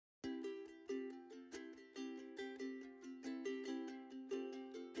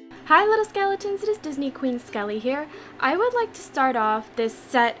Hi little skeletons, it is Disney Queen Skelly here. I would like to start off this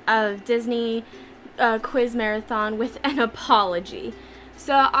set of Disney quiz marathon with an apology.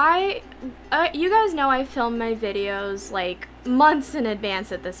 So you guys know I film my videos like months in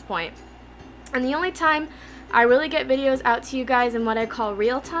advance at this point. And the only time I really get videos out to you guys in what I call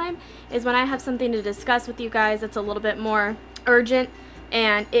real time is when I have something to discuss with you guys that's a little bit more urgent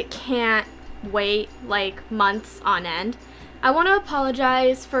and it can't wait like months on end. I want to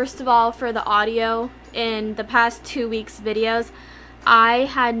apologize first of all for the audio in the past 2 weeks videos. I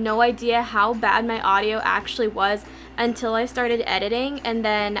had no idea how bad my audio actually was until I started editing, and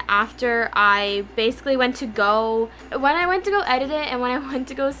then after I basically when I went to go edit it and when I went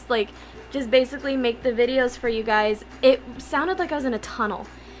to go like just basically make the videos for you guys, it sounded like I was in a tunnel.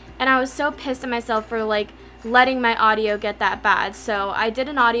 And I was so pissed at myself for like letting my audio get that bad. So I did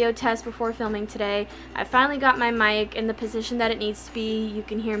an audio test before filming today. I finally got my mic in the position that it needs to be. You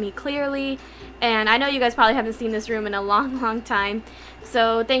can hear me clearly. And I know you guys probably haven't seen this room in a long time.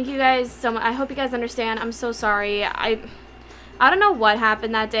 So thank you guys so much. I hope you guys understand. I'm so sorry. I don't know what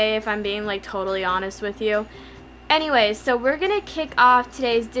happened that day, if I'm being like totally honest with you. Anyways, so we're gonna kick off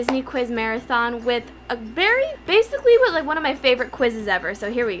today's Disney Quiz Marathon with basically like one of my favorite quizzes ever. So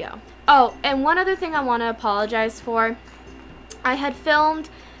here we go. Oh, and one other thing I want to apologize for. I had filmed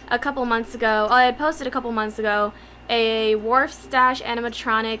a couple months ago, I had posted a couple months ago a Wharf Stash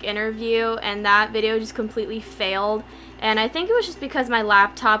animatronic interview, and that video just completely failed. And I think it was just because my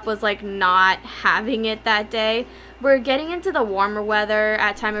laptop was like not having it that day. We're getting into the warmer weather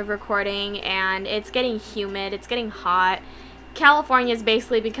at time of recording, and it's getting humid, it's getting hot. California is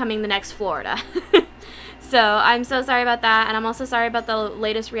basically becoming the next Florida. So I'm so sorry about that, and I'm also sorry about the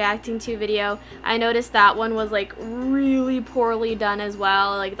latest reacting to video. I noticed that one was like really poorly done as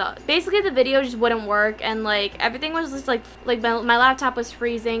well. Like basically the video just wouldn't work, and like everything was just like my laptop was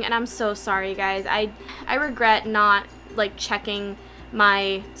freezing, and I'm so sorry guys. I regret not like checking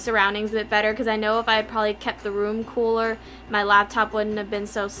my surroundings a bit better, because I know if I had probably kept the room cooler, my laptop wouldn't have been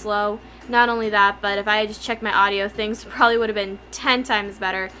so slow. Not only that, but if I had just checked my audio, things probably would have been 10 times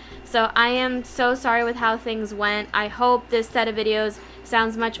better. So I am so sorry with how things went. I hope this set of videos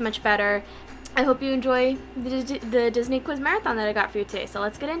sounds much better. I hope you enjoy the Disney Quiz Marathon that I got for you today. So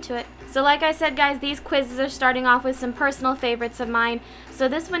let's get into it. So like I said guys, these quizzes are starting off with some personal favorites of mine. So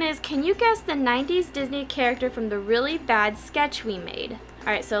this one is, can you guess the 90s Disney character from the really bad sketch we made?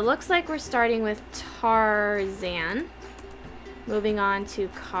 Alright, so it looks like we're starting with Tarzan. Moving on to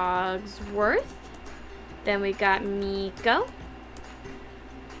Cogsworth. Then we got Meeko.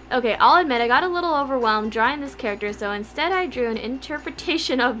 Okay, I'll admit I got a little overwhelmed drawing this character, so instead I drew an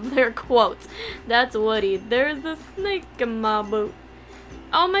interpretation of their quotes. That's Woody. There's the snake in my boot.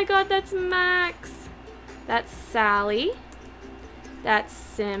 Oh my god, that's Max. That's Sally. That's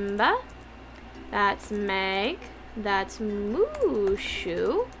Simba. That's Meg. That's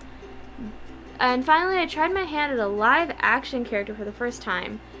Mushu. And finally, I tried my hand at a live action character for the first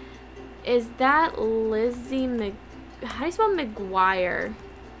time. Is that Lizzie how do you spell McGuire?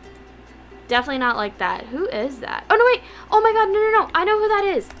 Definitely not like that. Who is that? Oh, no, wait. Oh, my God. No. I know who that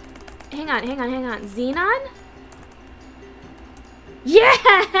is. Hang on. Xenon?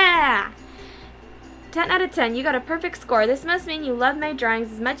 Yeah! 10 out of 10. You got a perfect score. This must mean you love my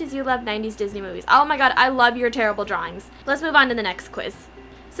drawings as much as you love 90s Disney movies. Oh, my God. I love your terrible drawings. Let's move on to the next quiz.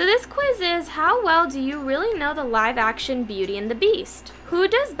 So this quiz is, how well do you really know the live-action Beauty and the Beast? Who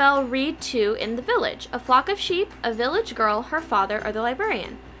does Belle read to in the village? A flock of sheep, a village girl, her father, or the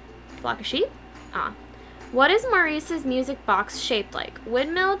librarian? Flock of sheep? What is Maurice's music box shaped like?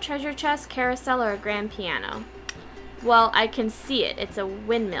 Windmill, treasure chest, carousel, or a grand piano? Well, I can see it. It's a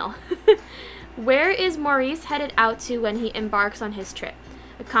windmill. Where is Maurice headed out to when he embarks on his trip?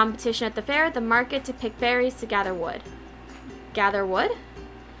 A competition at the fair, the market, to pick berries, to gather wood. Gather wood?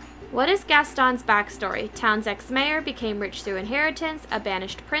 What is Gaston's backstory? Town's ex-mayor, became rich through inheritance, a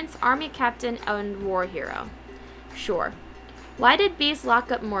banished prince, army captain, and war hero. Sure. Why did Beast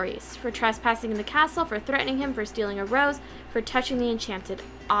lock up Maurice? For trespassing in the castle, for threatening him, for stealing a rose, for touching the enchanted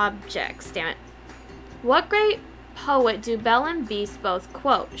objects. Damn it. What great poet do Belle and Beast both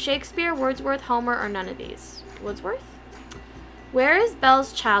quote? Shakespeare, Wordsworth, Homer, or none of these? Wordsworth? Where is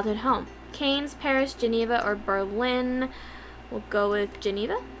Belle's childhood home? Cannes, Paris, Geneva, or Berlin? We'll go with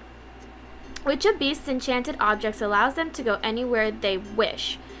Geneva. Which of Beast's enchanted objects allows them to go anywhere they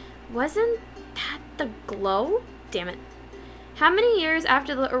wish? Wasn't that the glow? Damn it. How many years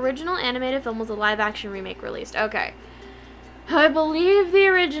after the original animated film was the live-action remake released? Okay. I believe the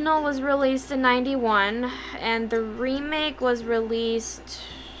original was released in 91, and the remake was released,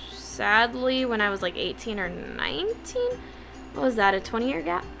 sadly, when I was like 18 or 19. What was that, a 20-year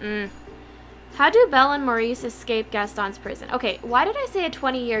gap? How do Belle and Maurice escape Gaston's prison? Okay, why did I say a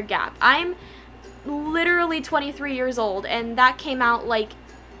 20-year gap? I'm literally 23 years old, and that came out like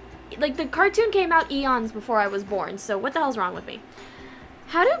the cartoon came out eons before I was born, so what the hell's wrong with me?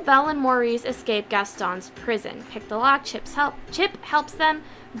 How do Belle and Maurice escape Gaston's prison? Pick the lock, Chip helps them,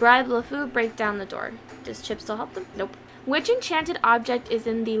 bribe LeFou, break down the door. Does Chip still help them? Nope. Which enchanted object is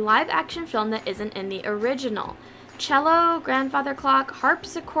in the live-action film that isn't in the original? Cello, grandfather clock,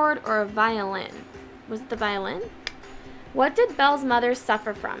 harpsichord, or a violin? Was it the violin? What did Belle's mother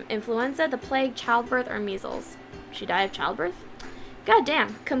suffer from? Influenza, the plague, childbirth, or measles? She died of childbirth?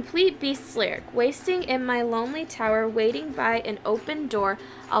 Goddamn. Complete Beast's lyric. Wasting in my lonely tower, waiting by an open door.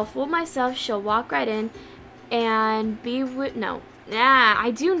 I'll fool myself, she'll walk right in and be with... No. Nah,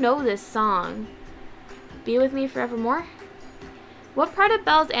 I do know this song. Be with me forevermore? What part of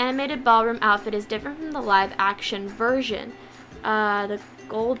Belle's animated ballroom outfit is different from the live-action version? The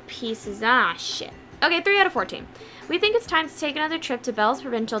gold pieces. Ah, shit. Okay, 3 out of 14. We think it's time to take another trip to Belle's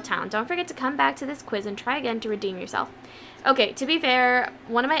provincial town. Don't forget to come back to this quiz and try again to redeem yourself. Okay, to be fair,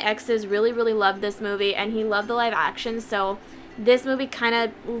 one of my exes really, really loved this movie, and he loved the live action, so this movie kind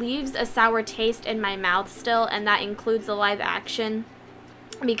of leaves a sour taste in my mouth still, and that includes the live action,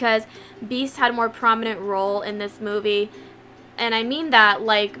 because Beast had a more prominent role in this movie. And I mean that,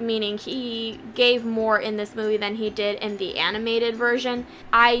 like, meaning he gave more in this movie than he did in the animated version.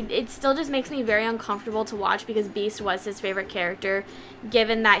 It still just makes me very uncomfortable to watch because Beast was his favorite character,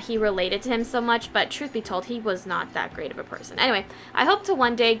 given that he related to him so much, but truth be told, he was not that great of a person. Anyway, I hope to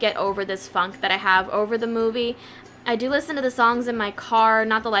one day get over this funk that I have over the movie. I do listen to the songs in my car,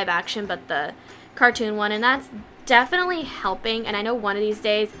 not the live action, but the cartoon one, and that's definitely helping, and I know one of these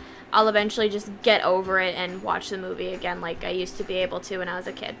days I'll eventually just get over it and watch the movie again like I used to be able to when I was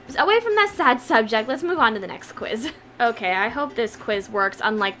a kid. Away from that sad subject, let's move on to the next quiz. Okay, I hope this quiz works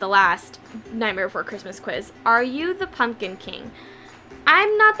unlike the last Nightmare Before Christmas quiz. Are you the Pumpkin King?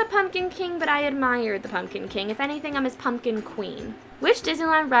 I'm not the Pumpkin King, but I admire the Pumpkin King. If anything, I'm his Pumpkin Queen. Which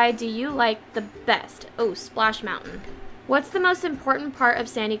Disneyland ride do you like the best? Oh, Splash Mountain. What's the most important part of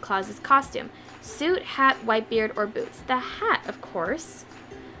Santa Claus's costume? Suit, hat, white beard, or boots? The hat, of course.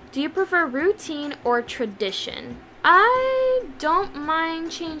 Do you prefer routine or tradition? I don't mind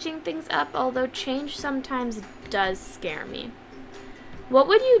changing things up, although change sometimes does scare me. What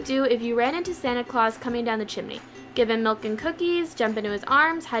would you do if you ran into Santa Claus coming down the chimney? Give him milk and cookies, jump into his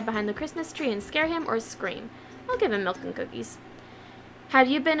arms, hide behind the Christmas tree and scare him, or scream? I'll give him milk and cookies. Have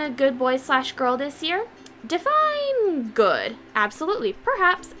you been a good boy/girl this year? Define good. Absolutely.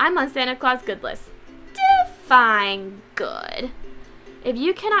 Perhaps. I'm on Santa Claus good list. Define good. If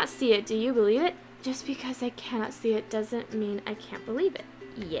you cannot see it, do you believe it? Just because I cannot see it doesn't mean I can't believe it.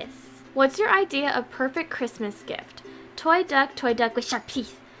 Yes. What's your idea of perfect Christmas gift? Toy duck with sharp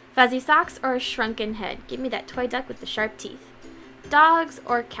teeth. Fuzzy socks or a shrunken head? Give me that toy duck with the sharp teeth. Dogs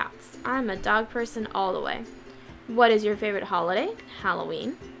or cats? I'm a dog person all the way. What is your favorite holiday?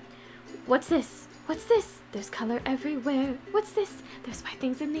 Halloween. What's this? What's this? There's color everywhere. What's this? There's white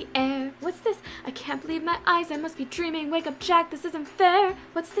things in the air. What's this? I can't believe my eyes. I must be dreaming. Wake up, Jack. This isn't fair.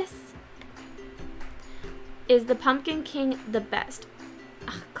 What's this? Is the Pumpkin King the best?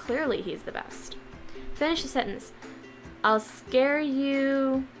 Ugh, clearly he's the best. Finish the sentence. I'll scare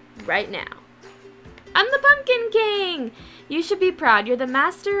you right now. I'm the Pumpkin King! You should be proud. You're the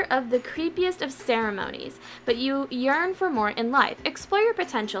master of the creepiest of ceremonies, but you yearn for more in life. Explore your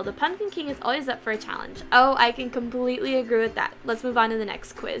potential. The Pumpkin King is always up for a challenge. Oh, I can completely agree with that. Let's move on to the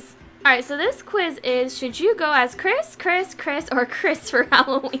next quiz. Alright, so this quiz is, should you go as Chris, or Chris for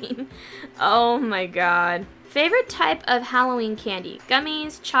Halloween? Oh my god. Favorite type of Halloween candy?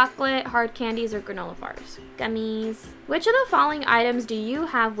 Gummies, chocolate, hard candies, or granola bars? Gummies. Which of the following items do you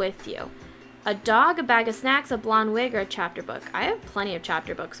have with you? A dog, a bag of snacks, a blonde wig, or a chapter book? I have plenty of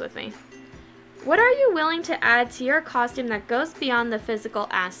chapter books with me. What are you willing to add to your costume that goes beyond the physical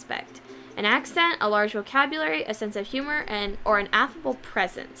aspect? An accent, a large vocabulary, a sense of humor, or an affable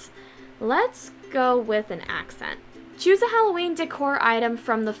presence? Let's go with an accent. Choose a Halloween decor item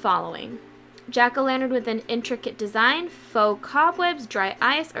from the following. Jack-o'-lantern with an intricate design, faux cobwebs, dry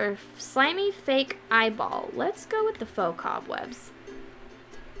ice, or slimy fake eyeball. Let's go with the faux cobwebs.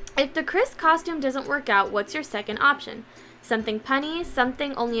 If the Chris costume doesn't work out, what's your second option? Something punny,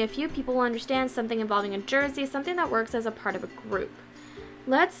 something only a few people will understand, something involving a jersey, something that works as a part of a group.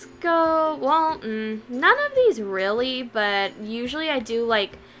 Let's go, well, none of these really, but usually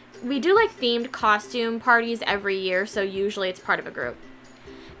we do themed costume parties every year, so usually it's part of a group.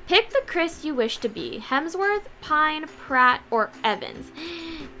 Pick the Chris you wish to be, Hemsworth, Pine, Pratt, or Evans.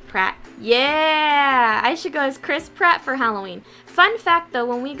 Pratt. Yeah, I should go as Chris Pratt for Halloween. Fun fact though,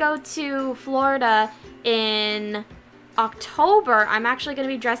 when we go to Florida in October, I'm actually going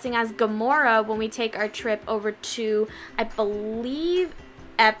to be dressing as Gamora when we take our trip over to, I believe,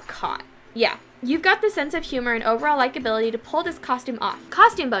 Epcot. Yeah. You've got the sense of humor and overall likability to pull this costume off.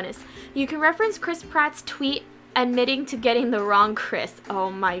 Costume bonus. You can reference Chris Pratt's tweet admitting to getting the wrong Chris. Oh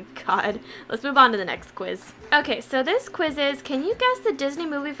my god. Let's move on to the next quiz. Okay, so this quiz is, can you guess the Disney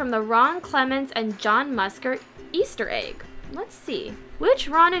movie from the Ron Clements and John Musker Easter egg? Let's see. Which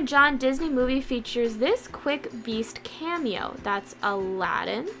Ron and John Disney movie features this quick beast cameo? That's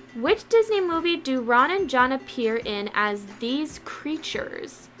Aladdin. Which Disney movie do Ron and John appear in as these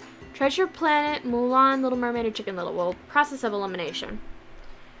creatures? Treasure Planet, Mulan, Little Mermaid, or Chicken Little? Well, process of elimination.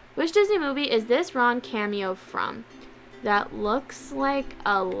 Which Disney movie is this Ron cameo from? That looks like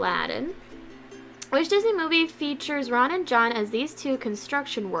Aladdin. Which Disney movie features Ron and John as these two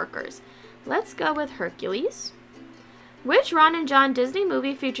construction workers? Let's go with Hercules. Which Ron and John Disney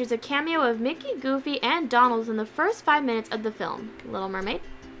movie features a cameo of Mickey, Goofy, and Donald in the first 5 minutes of the film? Little Mermaid.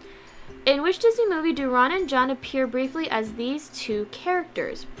 In which Disney movie do Ron and John appear briefly as these two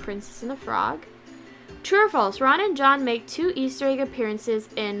characters? Princess and the Frog. True or false? Ron and John make 2 Easter egg appearances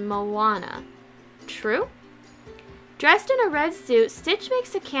in Moana. True? Dressed in a red suit, Stitch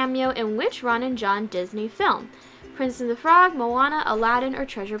makes a cameo in which Ron and John Disney film? Princess and the Frog, Moana, Aladdin, or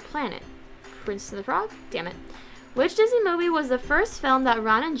Treasure Planet? Princess and the Frog? Damn it. Which Disney movie was the first film that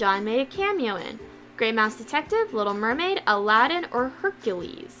Ron and John made a cameo in? Great Mouse Detective, Little Mermaid, Aladdin, or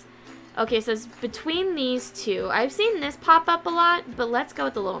Hercules? Okay, so it's between these two. I've seen this pop up a lot, but let's go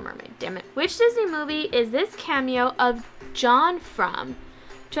with The Little Mermaid, damn it. Which Disney movie is this cameo of John from?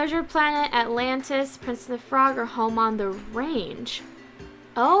 Treasure Planet, Atlantis, Princess and the Frog, or Home on the Range?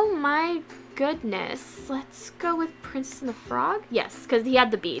 Oh my goodness. Let's go with Princess and the Frog? Yes, because he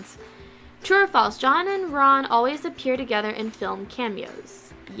had the beads. True or false? John and Ron always appear together in film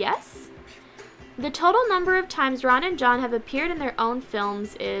cameos. Yes? The total number of times Ron and John have appeared in their own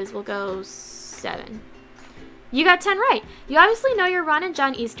films is, we'll go 7. You got 10 right. You obviously know your Ron and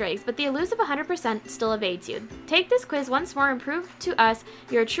John Easter eggs, but the elusive 100% still evades you. Take this quiz once more and prove to us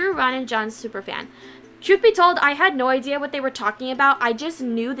you're a true Ron and John superfan. Truth be told, I had no idea what they were talking about. I just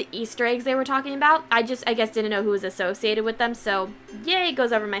knew the Easter eggs they were talking about. I guess didn't know who was associated with them, so yay, it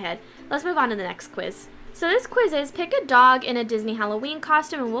goes over my head. Let's move on to the next quiz. So this quiz is, pick a dog in a Disney Halloween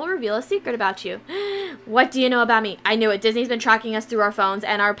costume and we'll reveal a secret about you. What do you know about me? I knew it. Disney's been tracking us through our phones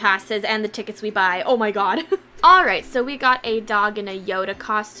and our passes and the tickets we buy. Oh my god. Alright, so we got a dog in a Yoda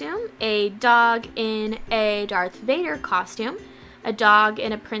costume, a dog in a Darth Vader costume, a dog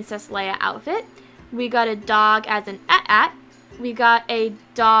in a Princess Leia outfit, we got a dog as an at-at, we got a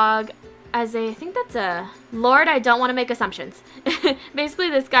dog as a, I think that's a, Lord, I don't want to make assumptions. Basically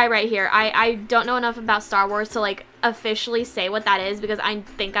this guy right here, I don't know enough about Star Wars to like officially say what that is because I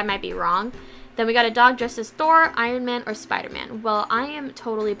think I might be wrong. Then we got a dog dressed as Thor, Iron Man, or Spider-Man. Well, I am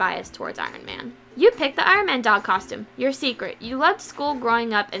totally biased towards Iron Man. You picked the Iron Man dog costume. Your secret. You loved school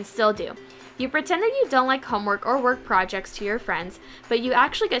growing up and still do. You pretend that you don't like homework or work projects to your friends, but you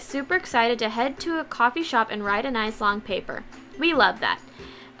actually get super excited to head to a coffee shop and write a nice long paper. We love that.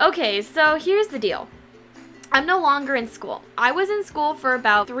 Okay, so here's the deal. I'm no longer in school. I was in school for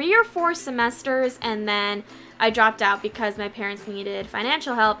about 3 or 4 semesters and then I dropped out because my parents needed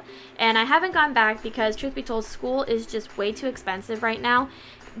financial help and I haven't gone back because, truth be told, school is just way too expensive right now.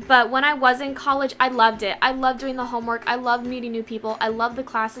 But when I was in college, I loved it. I loved doing the homework. I loved meeting new people. I loved the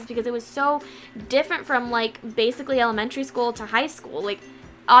classes because it was so different from like basically elementary school to high school. Like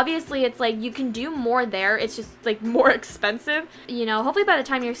obviously it's like you can do more there. It's just like more expensive. You know, hopefully by the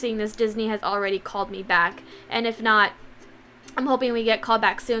time you're seeing this, Disney has already called me back. And if not, I'm hoping we get called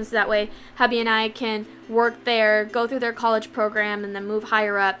back soon so that way hubby and I can work there, go through their college program, and then move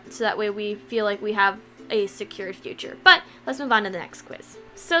higher up so that way we feel like we have a secured future. But let's move on to the next quiz.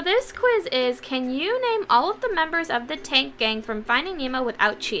 So this quiz is, can you name all of the members of the Tank Gang from Finding Nemo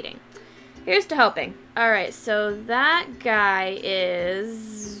without cheating? Here's to hoping. Alright, so that guy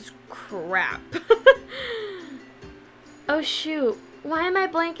is crap. Oh shoot, why am I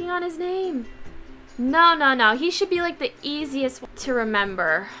blanking on his name? No, he should be like the easiest to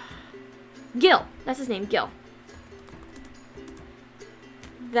remember. Gil, that's his name, Gil.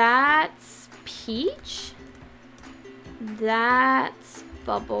 That's Peach. That's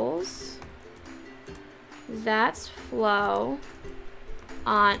Bubbles. That's Flo.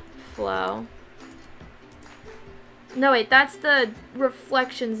 Aunt Flo. No, wait, that's the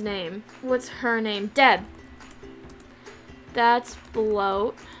Reflection's name. What's her name? Deb. That's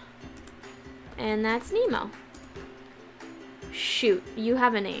Bloat. And that's Nemo. shoot, you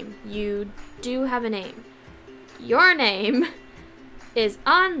have a name. You do have a name. Your name is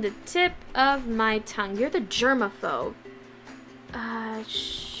on the tip of my tongue. You're the germaphobe.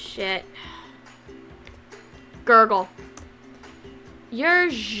 Shit. Gurgle. You're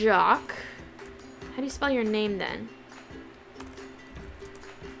Jacques. How do you spell your name then?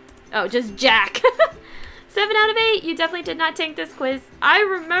 Oh, just Jack. 7 out of 8. You definitely did not tank this quiz. I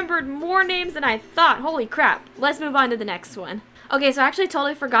remembered more names than I thought. Holy crap. Let's move on to the next one. Okay, so I actually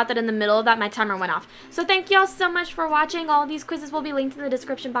totally forgot that in the middle of that my timer went off. So thank y'all so much for watching. All of these quizzes will be linked in the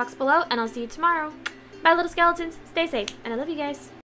description box below, and I'll see you tomorrow. Bye, little skeletons. Stay safe, and I love you guys.